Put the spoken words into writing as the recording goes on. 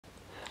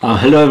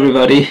Hello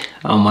everybody,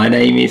 my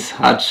name is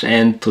Hutch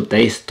and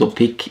today's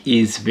topic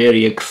is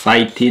very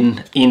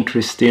exciting,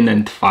 interesting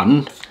and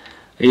fun.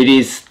 It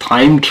is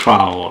time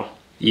travel.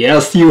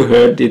 Yes, you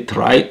heard it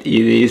right, it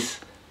is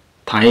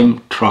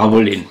time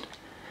traveling.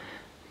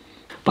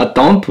 But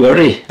don't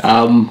worry,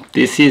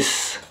 this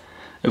is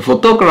a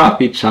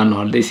photography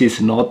channel, this is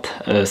not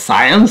a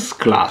science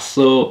class,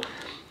 so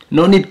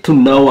no need to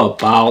know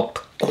about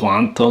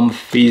quantum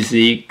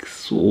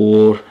physics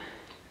or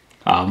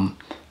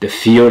the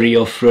theory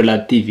of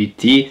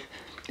relativity.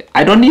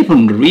 I don't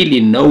even really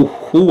know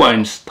who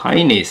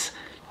Einstein is.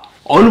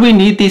 All we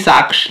need is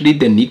actually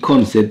the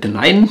Nikon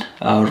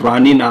Z9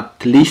 running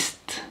at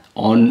least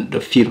on the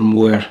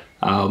firmware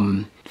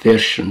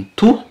version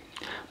 2,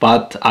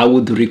 but I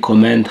would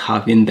recommend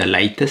having the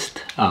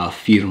latest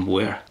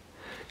firmware.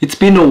 It's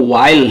been a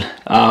while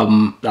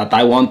that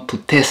I want to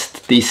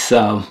test this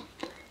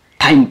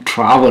time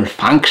travel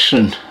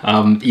function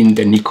in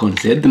the Nikon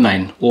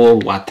Z9, or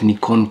what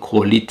Nikon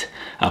call it,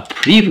 a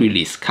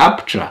pre-release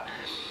capture.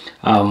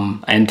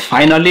 And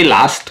finally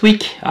last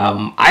week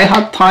I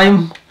had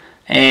time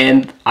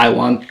and I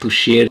want to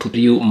share with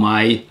you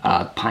my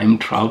time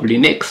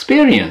traveling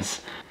experience.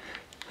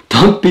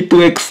 Don't be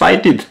too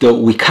excited though,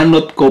 we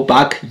cannot go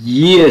back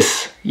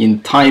years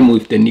in time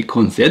with the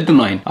Nikon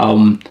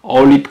Z9.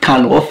 All it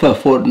can offer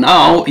for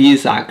now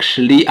is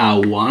actually a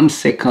 1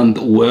 second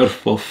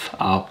worth of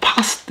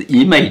past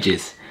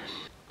images.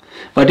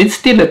 But it's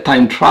still a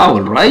time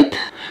travel, right?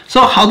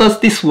 So how does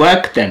this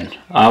work then?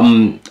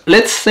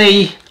 Let's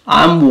say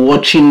I'm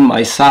watching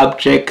my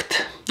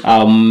subject,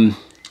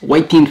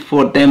 waiting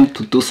for them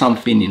to do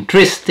something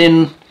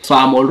interesting. So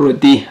I'm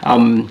already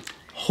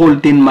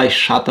holding my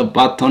shutter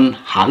button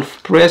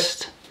half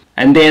pressed.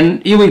 And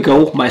then here we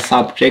go, my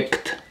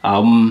subject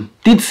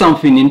did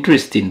something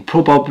interesting,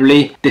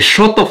 probably the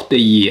shot of the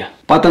year.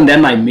 But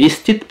then I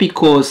missed it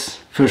because,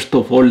 first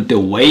of all, the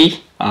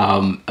way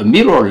a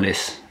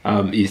mirrorless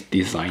is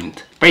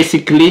designed.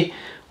 Basically,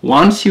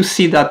 once you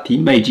see that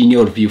image in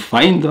your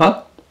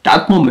viewfinder,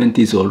 that moment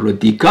is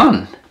already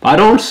gone. But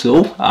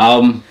also,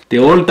 the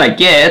older I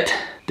get,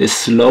 the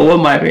slower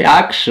my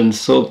reaction,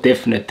 so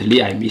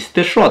definitely I missed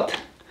the shot.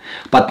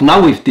 But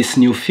now with these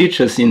new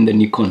features in the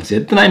Nikon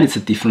Z9, it's a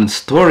different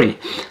story.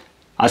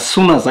 As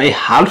soon as I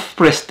half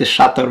press the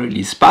shutter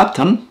release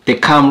button, the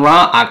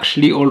camera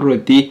actually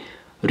already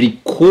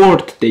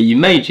records the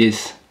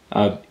images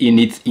in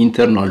its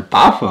internal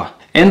buffer.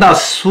 And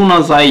as soon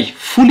as I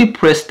fully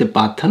press the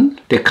button,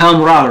 the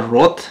camera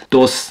wrote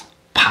those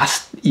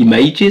past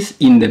images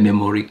in the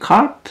memory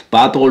card,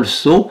 but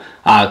also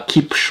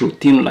keep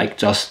shooting like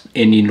just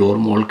any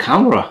normal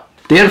camera.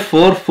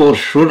 Therefore, for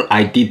sure,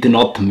 I did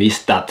not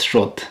miss that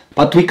shot.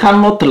 But we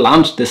cannot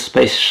launch the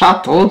space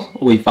shuttle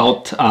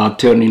without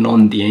turning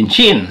on the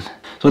engine.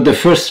 So the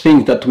first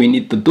thing that we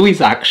need to do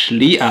is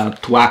actually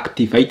to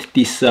activate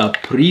this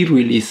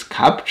pre-release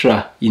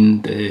capture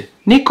in the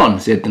Nikon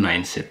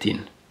Z9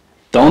 setting.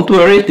 Don't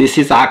worry, this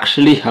is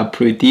actually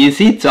pretty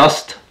easy,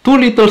 just 2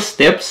 little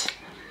steps.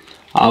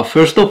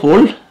 First of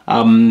all,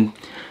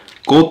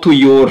 go to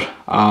your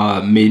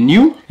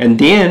menu and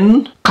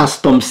then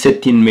custom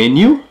setting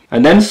menu,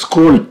 and then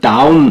scroll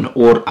down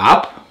or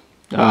up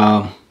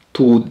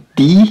to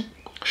D,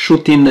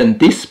 shooting and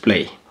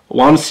display.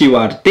 Once you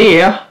are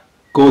there,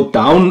 go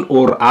down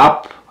or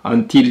up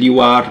until you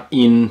are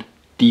in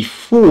the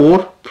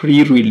 4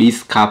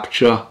 pre-release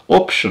capture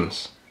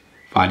options.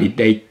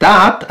 Validate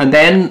that and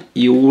then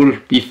you will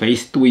be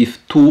faced with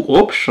 2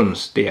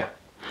 options there.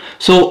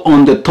 So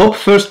on the top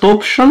first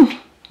option,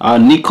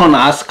 Nikon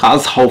asks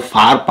us how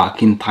far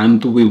back in time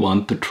do we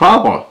want to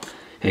travel.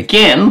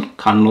 Again,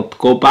 cannot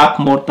go back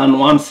more than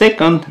 1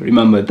 second,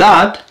 remember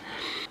that.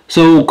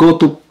 So go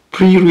to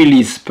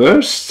pre-release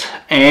burst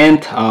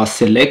and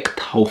select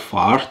how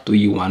far do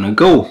you want to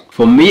go.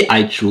 For me,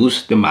 I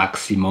choose the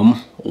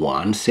maximum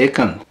 1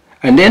 second.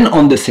 And then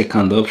on the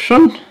second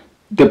option,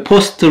 the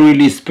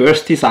post-release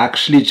burst is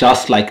actually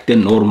just like the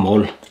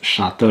normal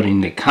shutter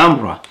in the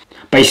camera.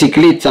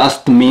 Basically, it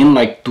just means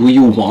like, do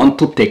you want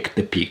to take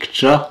the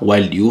picture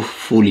while you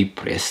fully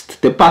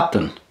pressed the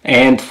button?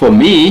 And for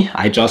me,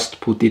 I just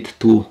put it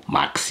to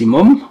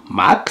maximum,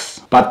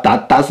 max. But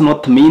that does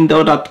not mean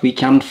though that we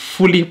can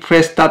fully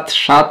press that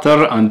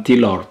shutter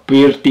until our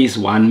beard is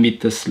 1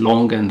 meter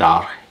long and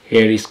our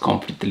hair is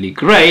completely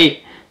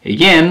gray.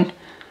 Again,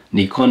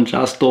 Nikon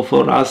just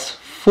offers us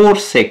 4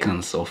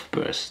 seconds of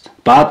burst.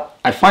 But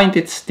I find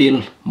it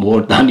still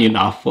more than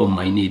enough for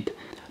my need.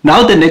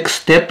 Now the next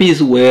step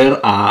is where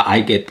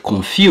I get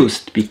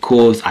confused,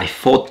 because I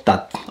thought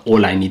that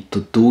all I need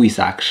to do is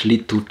actually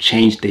to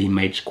change the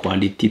image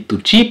quality to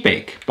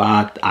JPEG,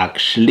 but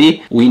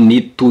actually we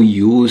need to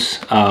use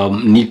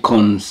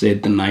Nikon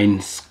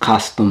Z9's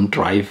custom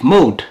drive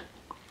mode,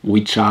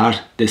 which are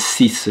the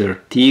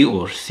C30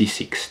 or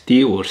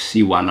C60 or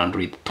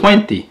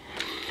C120.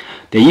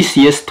 The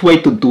easiest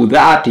way to do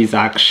that is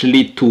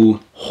actually to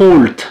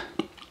hold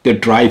the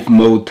drive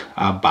mode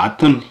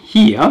button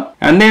here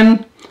and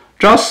then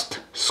just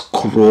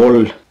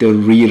scroll the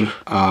rear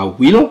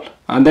wheel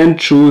and then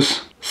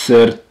choose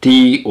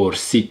C30 or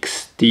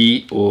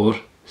 60 or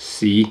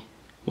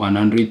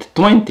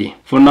C120.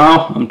 For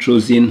now, I'm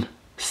choosing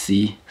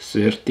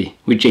C30,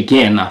 which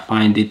again, I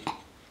find it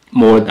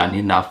more than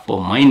enough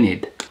for my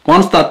need.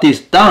 Once that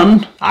is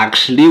done,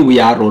 actually we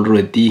are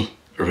already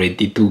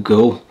ready to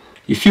go.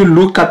 If you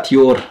look at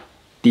your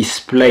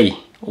display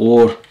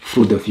or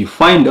through the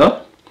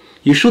viewfinder,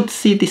 you should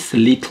see this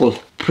little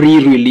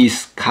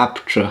pre-release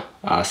capture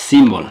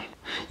symbol.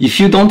 If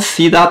you don't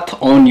see that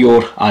on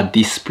your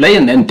display,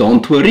 and then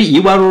don't worry,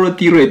 you are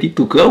already ready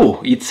to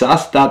go. It's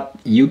just that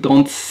you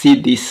don't see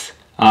this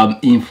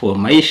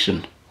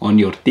information on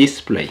your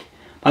display.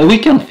 But we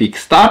can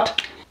fix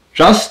that.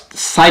 Just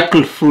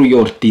cycle through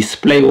your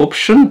display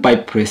option by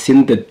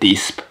pressing the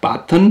disp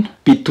button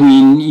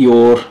between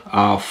your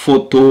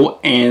photo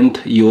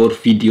and your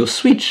video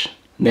switch.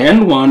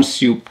 Then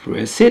once you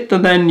press it,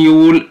 then you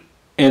will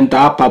end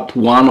up at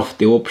one of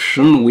the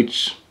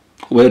options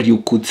where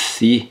you could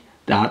see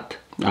that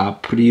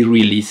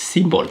pre-release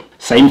symbol.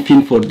 Same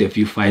thing for the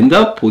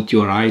viewfinder. Put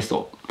your eyes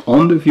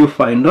on the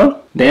viewfinder,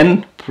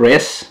 then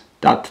press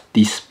that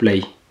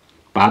display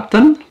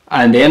button,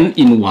 and then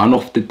in one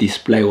of the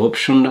display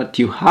options that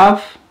you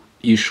have,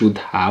 you should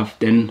have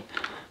then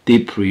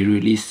the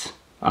pre-release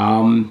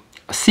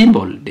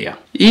symbol there.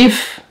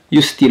 If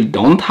you still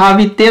don't have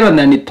it there, and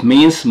then it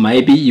means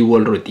maybe you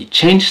already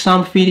changed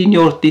something in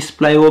your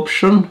display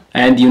option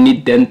and you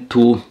need then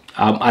to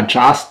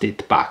adjust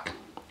it back.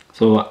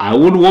 So I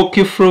will walk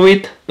you through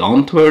it,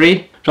 don't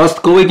worry.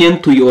 Just go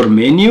again to your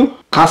menu,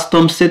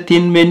 custom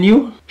setting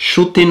menu,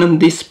 shooting and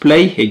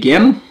display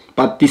again,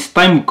 but this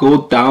time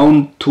go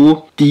down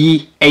to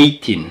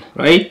D18,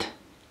 right?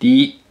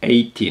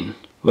 D18,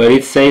 where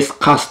it says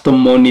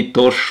custom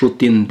monitor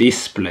shooting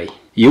display.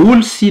 You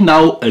will see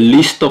now a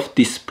list of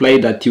display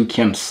that you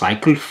can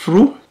cycle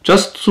through.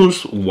 Just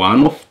choose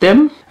one of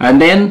them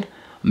and then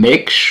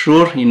make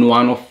sure in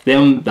one of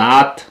them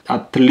that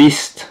at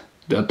least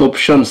that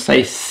option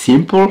says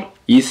simple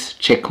is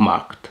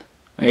checkmarked,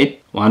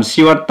 right? Once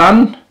you are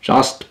done,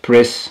 just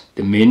press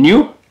the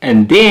menu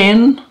and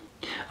then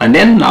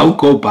now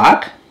go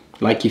back,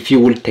 like if you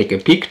will take a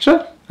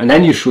picture, and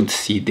then you should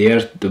see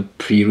there the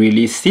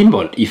pre-release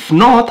symbol. If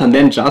not, and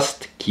then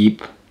just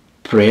keep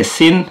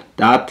pressing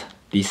that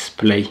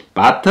display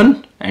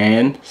button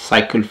and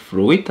cycle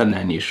through it, and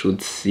then you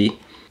should see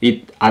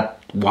it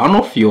at one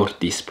of your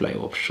display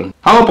options.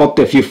 How about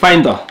the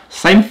viewfinder?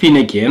 Same thing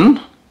again.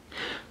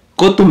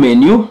 Go to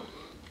menu,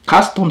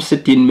 custom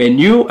setting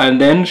menu, and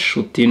then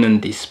shooting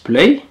and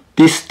display.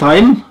 This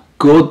time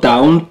go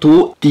down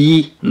to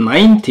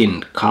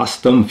D19,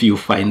 custom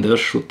viewfinder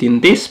shooting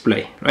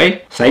display,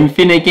 right? Same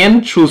thing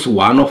again, choose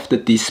one of the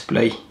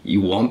display you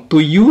want to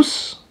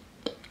use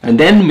and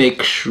then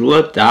make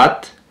sure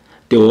that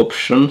the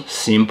option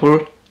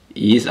simple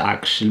is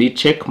actually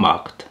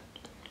checkmarked.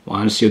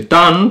 Once you're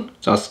done,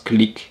 just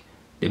click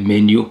the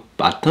menu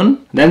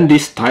button. Then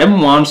this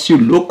time, once you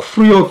look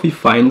through your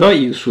viewfinder,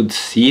 you should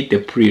see the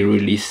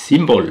pre-release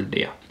symbol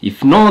there.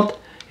 If not,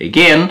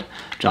 again,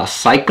 just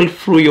cycle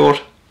through your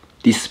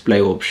display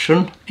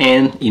option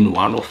and in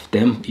one of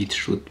them it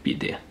should be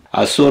there.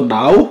 So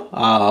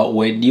now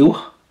when you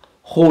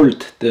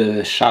hold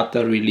the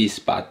shutter release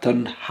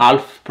button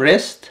half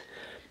pressed,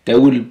 there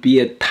will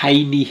be a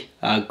tiny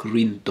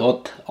green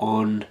dot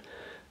on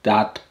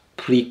that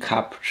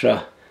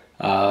pre-capture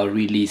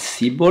release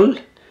symbol,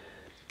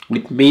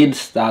 which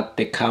means that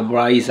the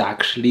camera is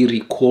actually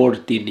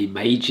recording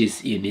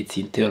images in its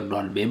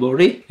internal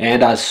memory,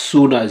 and as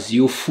soon as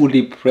you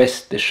fully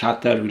press the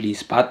shutter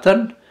release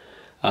button,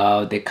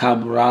 the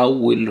camera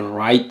will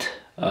write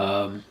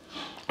on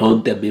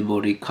the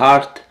memory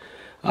card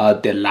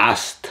the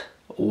last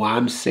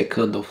 1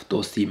 second of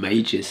those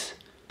images.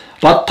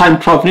 But time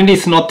traveling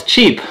is not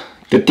cheap.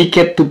 The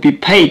ticket to be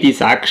paid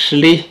is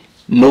actually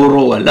no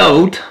RAW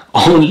allowed,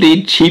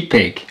 only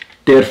JPEG.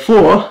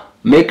 Therefore,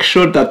 make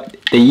sure that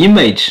the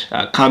image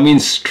coming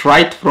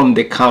straight from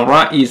the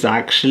camera is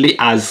actually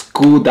as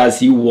good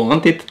as you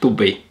want it to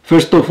be.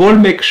 First of all,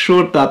 make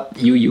sure that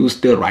you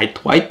use the right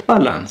white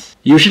balance.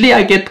 Usually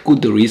I get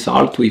good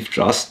result with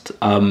just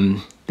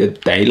the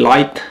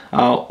daylight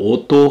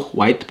auto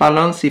white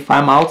balance if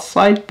I'm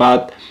outside,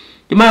 but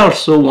you might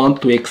also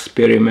want to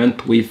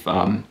experiment with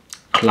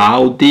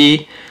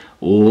cloudy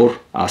or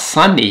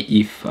sunny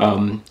if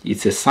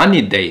it's a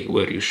sunny day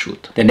where you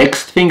shoot. The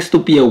next things to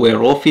be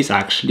aware of is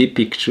actually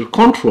picture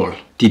control.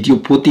 Did you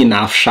put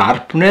enough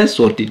sharpness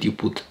or did you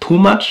put too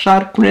much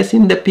sharpness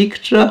in the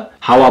picture?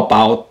 How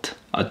about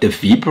the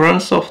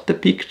vibrance of the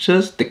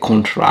pictures, the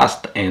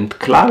contrast and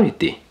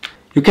clarity?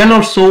 You can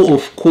also,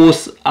 of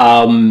course,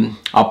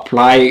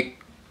 apply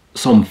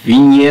some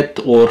vignette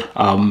or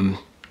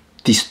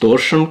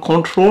distortion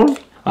control.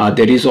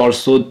 There is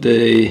also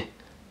the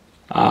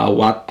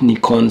what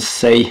Nikon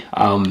say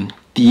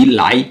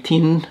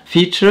de-lighting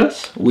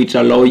features, which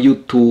allow you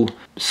to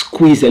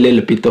squeeze a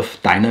little bit of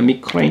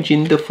dynamic range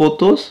in the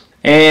photos.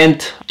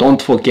 And don't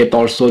forget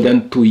also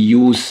then to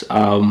use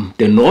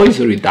the noise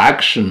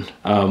reduction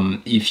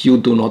if you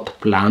do not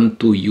plan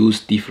to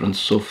use different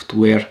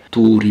software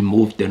to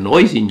remove the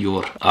noise in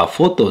your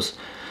photos.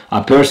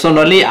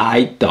 Personally,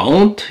 I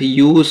don't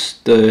use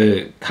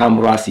the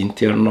camera's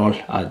internal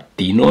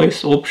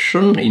denoise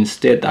option.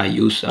 Instead, I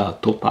use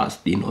Topaz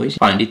denoise.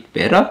 Find it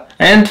better.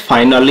 And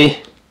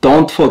finally,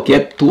 don't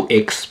forget to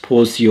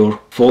expose your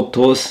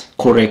photos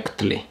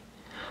correctly.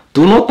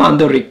 Do not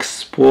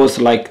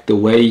underexpose like the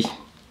way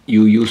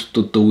you used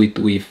to do it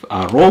with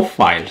RAW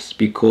files,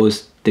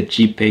 because the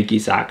JPEG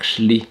is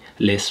actually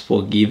less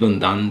forgiving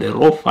than the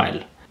RAW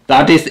file.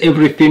 That is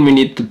everything we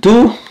need to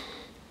do.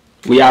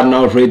 We are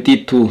now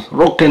ready to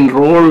rock and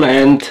roll,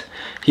 and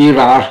here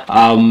are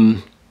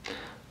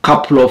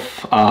couple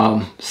of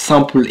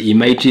sample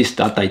images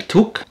that I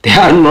took. They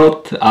are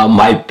not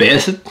my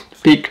best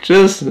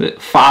pictures,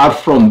 far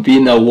from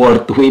being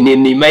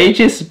award-winning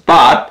images,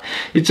 but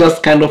it's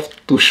just kind of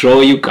to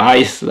show you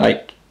guys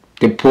like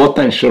the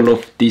potential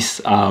of this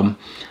time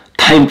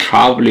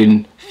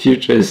traveling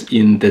features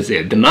in the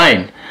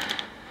Z9.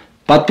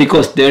 But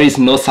because there is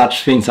no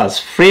such thing as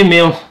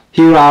freemium,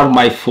 here are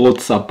my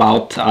thoughts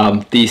about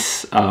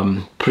this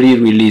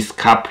pre-release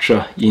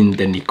capture in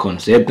the Nikon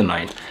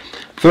Z9.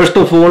 First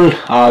of all,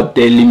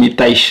 the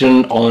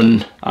limitation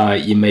on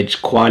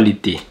image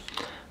quality.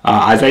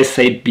 As I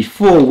said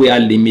before, we are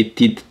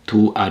limited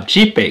to a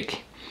JPEG.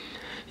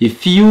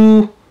 If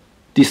you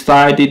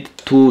decided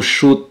to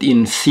shoot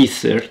in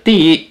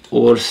C30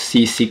 or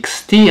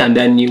C60, and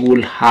then you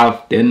will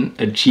have then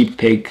a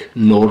JPEG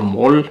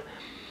normal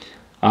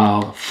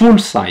full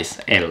size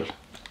L,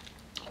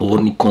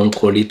 or Nikon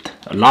call it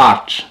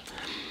large.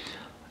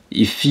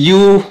 If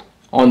you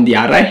on the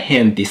other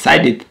hand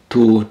decided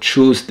to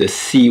choose the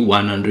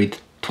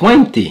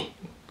C120,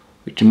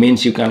 which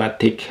means you're gonna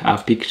take a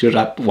picture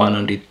at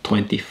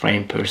 120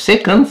 frames per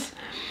second,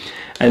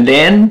 and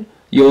then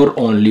your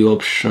only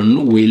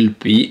option will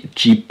be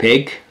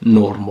JPEG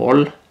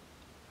normal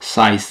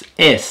size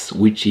S,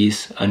 which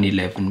is an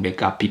 11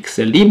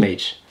 megapixel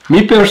image.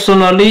 Me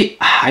personally,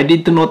 I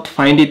did not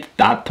find it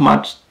that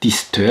much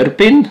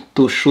disturbing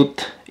to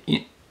shoot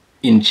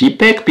in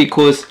JPEG,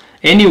 because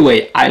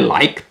anyway, I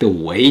like the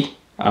way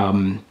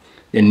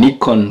the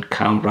Nikon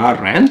camera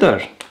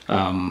render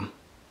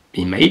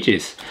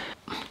images.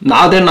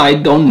 Now then, I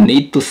don't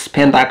need to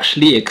spend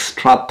actually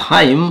extra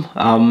time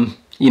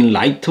in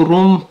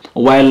Lightroom,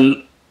 while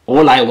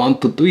all I want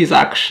to do is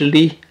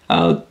actually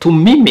to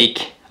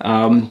mimic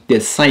the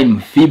same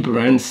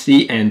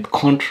vibrancy and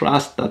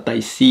contrast that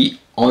I see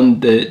on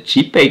the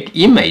JPEG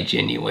image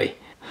anyway.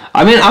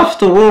 I mean,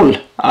 after all,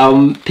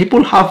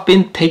 people have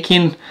been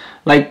taking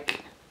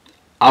like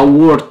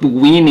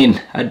award-winning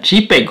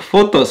JPEG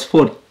photos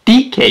for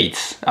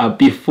decades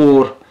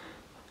before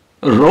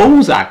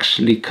RAWs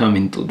actually come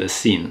into the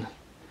scene.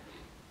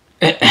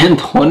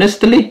 And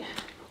honestly,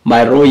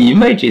 my RAW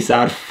images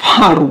are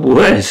far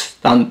worse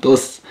than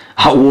those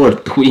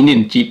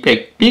award-winning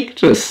JPEG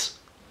pictures.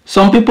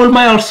 Some people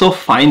might also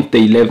find the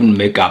 11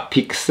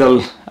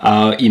 megapixel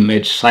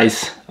image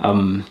size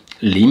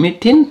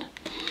limiting,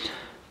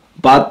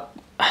 but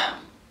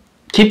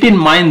keep in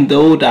mind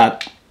though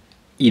that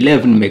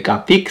 11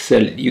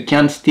 megapixel, you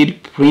can still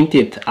print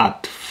it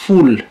at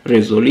full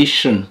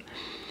resolution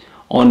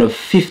on a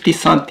 50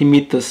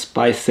 centimeters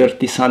by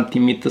 30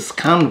 centimeters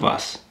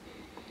canvas.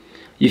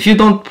 If you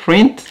don't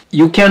print,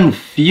 you can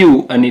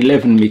view an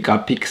 11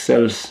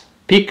 megapixels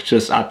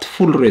pictures at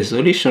full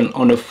resolution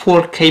on a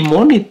 4K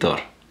monitor.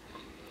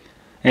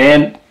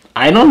 And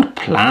I don't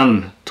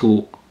plan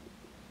to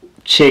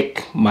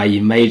check my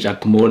image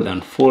at more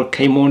than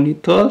 4K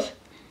monitors.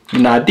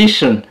 In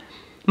addition,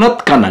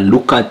 not gonna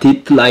look at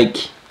it like,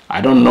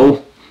 I don't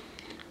know,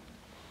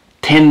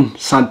 10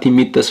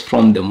 centimeters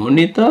from the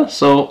monitor.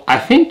 So I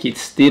think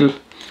it's still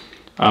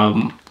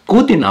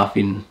good enough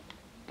in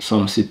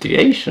some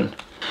situation.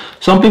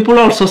 Some people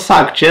also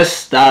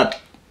suggest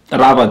that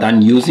rather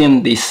than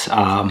using this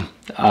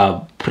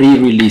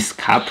pre-release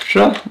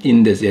capture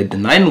in the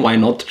Z9, why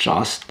not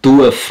just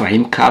do a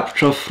frame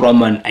capture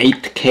from an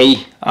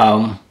 8K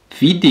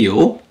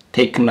video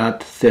taken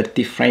at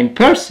 30 frames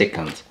per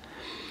second,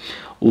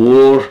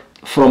 or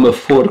from a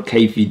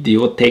 4K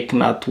video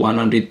taken at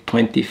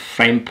 120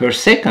 frames per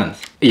second.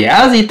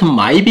 Yes, it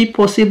might be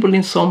possible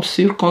in some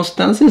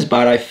circumstances,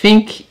 but I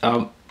think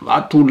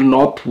that will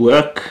not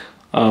work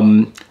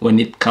when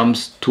it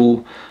comes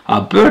to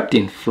a bird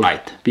in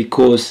flight,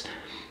 because,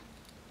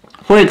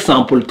 for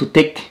example, to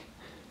take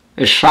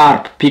a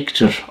sharp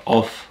picture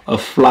of a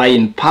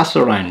flying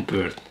passerine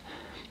bird,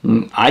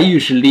 I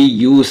usually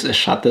use a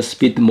shutter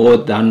speed more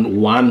than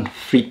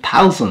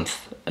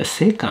 1/3000th a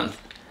second.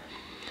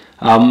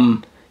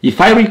 If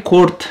I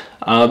record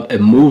a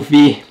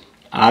movie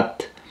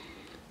at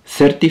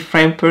 30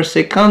 frames per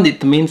second,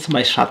 it means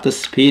my shutter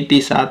speed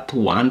is at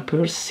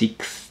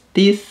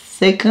 1/60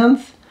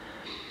 seconds.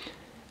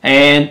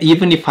 And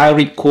even if I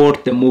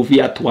record the movie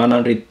at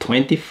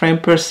 120 frames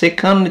per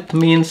second, it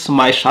means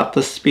my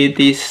shutter speed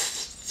is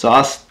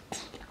just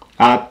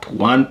at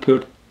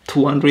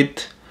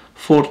 1/240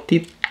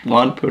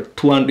 41 per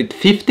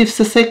 250th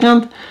a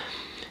second,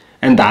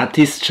 and that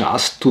is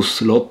just too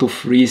slow to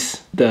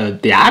freeze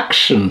the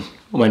action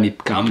when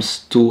it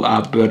comes to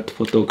bird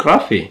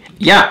photography.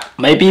 Yeah,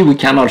 maybe we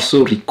can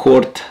also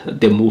record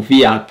the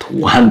movie at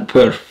 1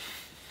 per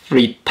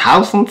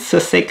 3000th a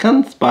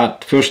second,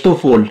 but first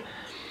of all,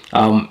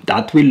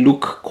 that will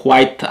look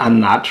quite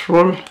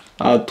unnatural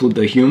to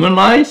the human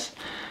eyes,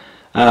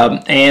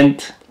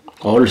 and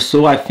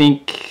also I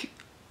think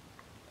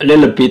a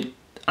little bit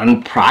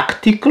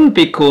unpractical,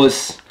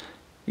 because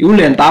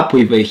you'll end up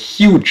with a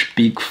huge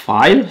big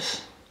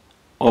files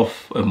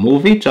of a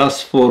movie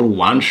just for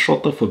one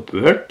shot of a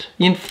bird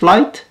in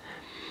flight.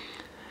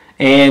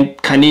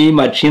 And can you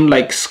imagine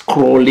like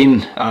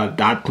scrolling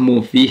that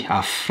movie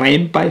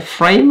frame by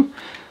frame?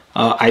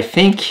 I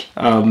think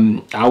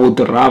I would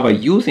rather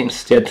use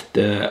instead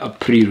the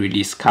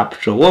pre-release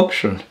capture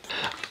option.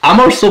 I'm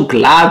also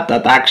glad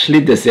that actually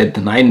the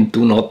Z9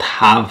 do not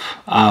have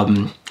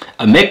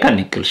a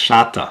mechanical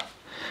shutter,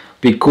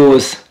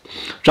 because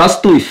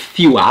just a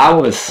few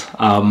hours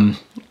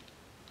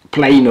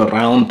playing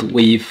around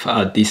with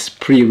this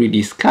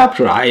pre-release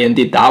capture, I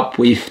ended up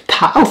with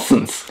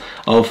thousands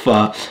of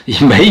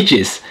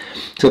images.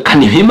 So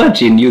can you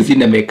imagine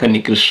using a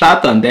mechanical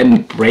shutter and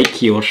then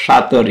break your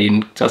shutter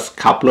in just a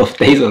couple of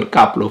days or a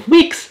couple of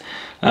weeks?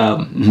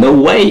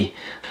 No way.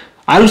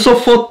 I also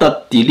thought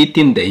that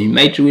deleting the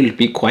image will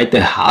be quite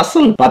a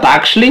hassle, but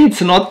actually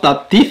it's not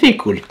that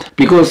difficult,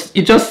 because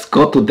you just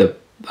go to the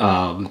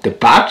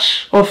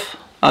batch of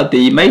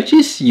the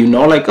images, you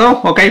know, like,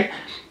 oh, okay,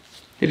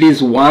 it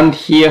is one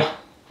here,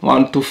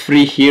 1, 2,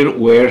 3 here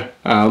where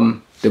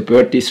the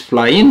bird is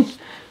flying.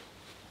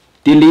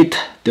 Delete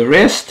the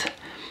rest,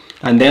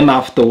 and then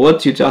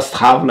afterwards you just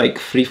have like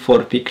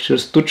 3-4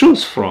 pictures to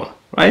choose from,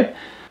 right?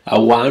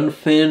 One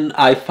thing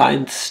I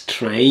find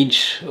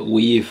strange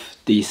with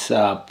this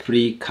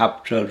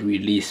pre-capture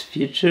release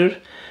feature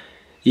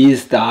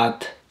is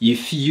that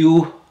if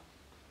you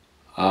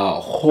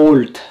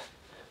hold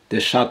the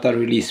shutter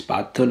release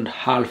button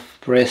half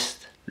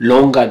pressed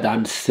longer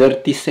than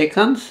 30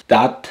 seconds,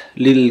 that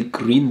little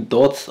green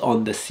dots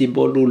on the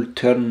symbol will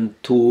turn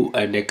to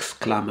an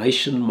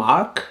exclamation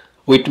mark,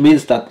 which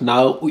means that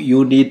now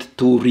you need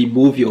to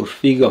remove your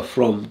finger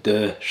from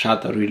the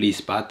shutter release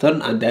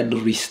button and then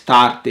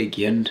restart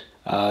again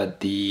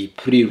the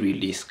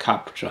pre-release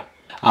capture.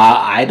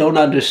 I don't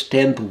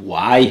understand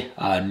why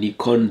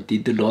Nikon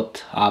did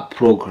not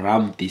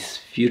program these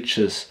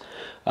features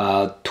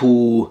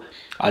to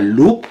a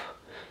loop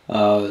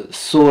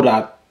so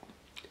that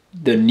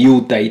the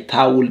new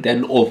data will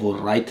then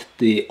overwrite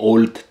the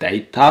old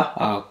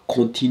data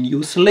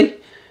continuously,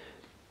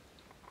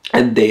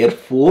 and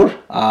therefore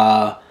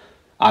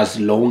as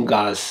long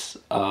as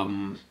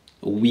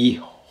we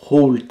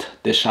hold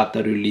the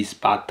shutter release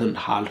button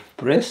half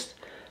pressed,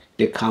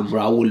 the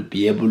camera will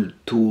be able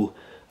to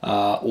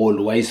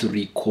always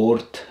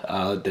record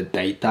the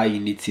data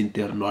in its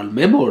internal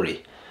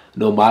memory,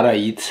 no matter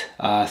it's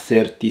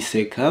 30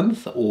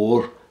 seconds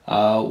or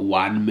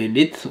 1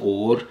 minute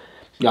or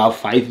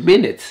 5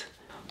 minutes.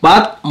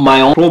 But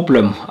my own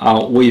problem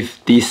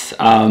with this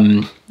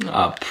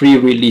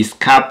pre-release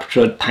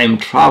capture time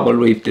travel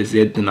with the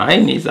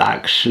Z9 is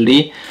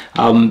actually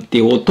the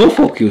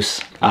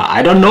autofocus.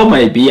 I don't know,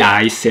 maybe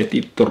I set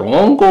it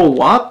wrong or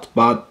what,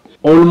 but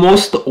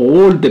almost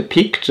all the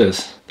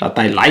pictures that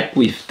I like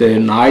with the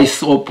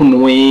nice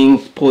open wing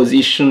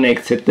position,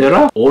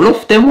 etc., all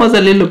of them was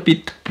a little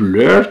bit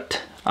blurred,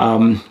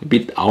 a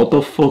bit out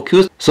of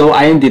focus. So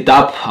I ended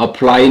up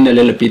applying a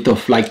little bit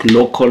of like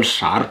local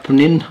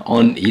sharpening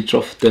on each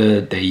of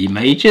the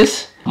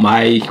images.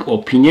 My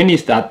opinion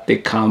is that the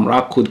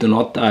camera could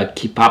not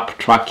keep up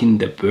tracking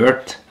the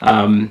bird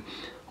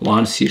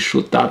once you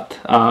shoot at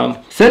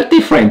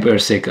 30 frames per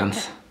second.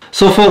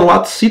 So for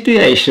what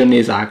situation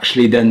is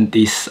actually then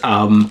this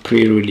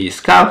pre-release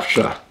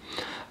capture?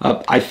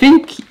 I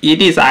think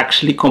it is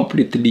actually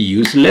completely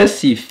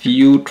useless if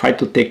you try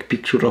to take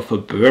picture of a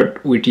bird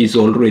which is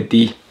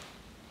already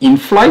in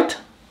flight.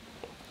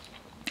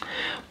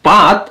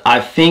 But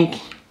I think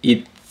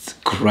it's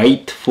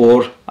great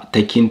for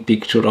taking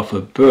picture of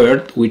a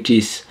bird which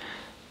is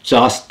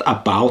just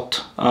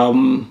about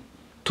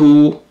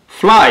to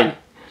fly.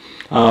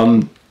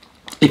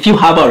 If you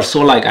have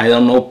also like, I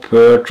don't know,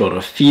 perch or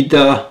a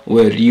feeder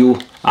where you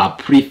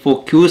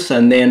pre-focus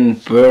and then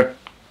bird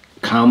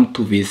come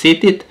to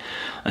visit it,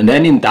 and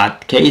then in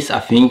that case I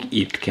think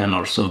it can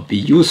also be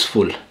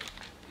useful.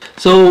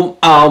 So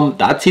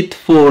that's it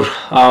for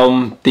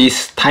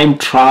this time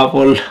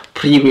travel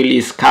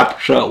pre-release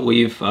capture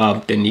with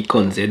the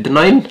Nikon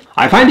Z9.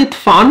 I find it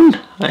fun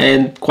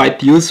and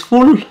quite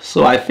useful,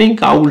 so I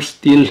think I will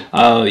still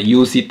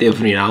use it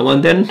every now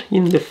and then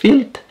in the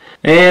field.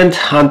 And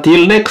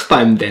until next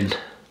time then,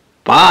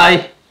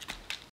 bye!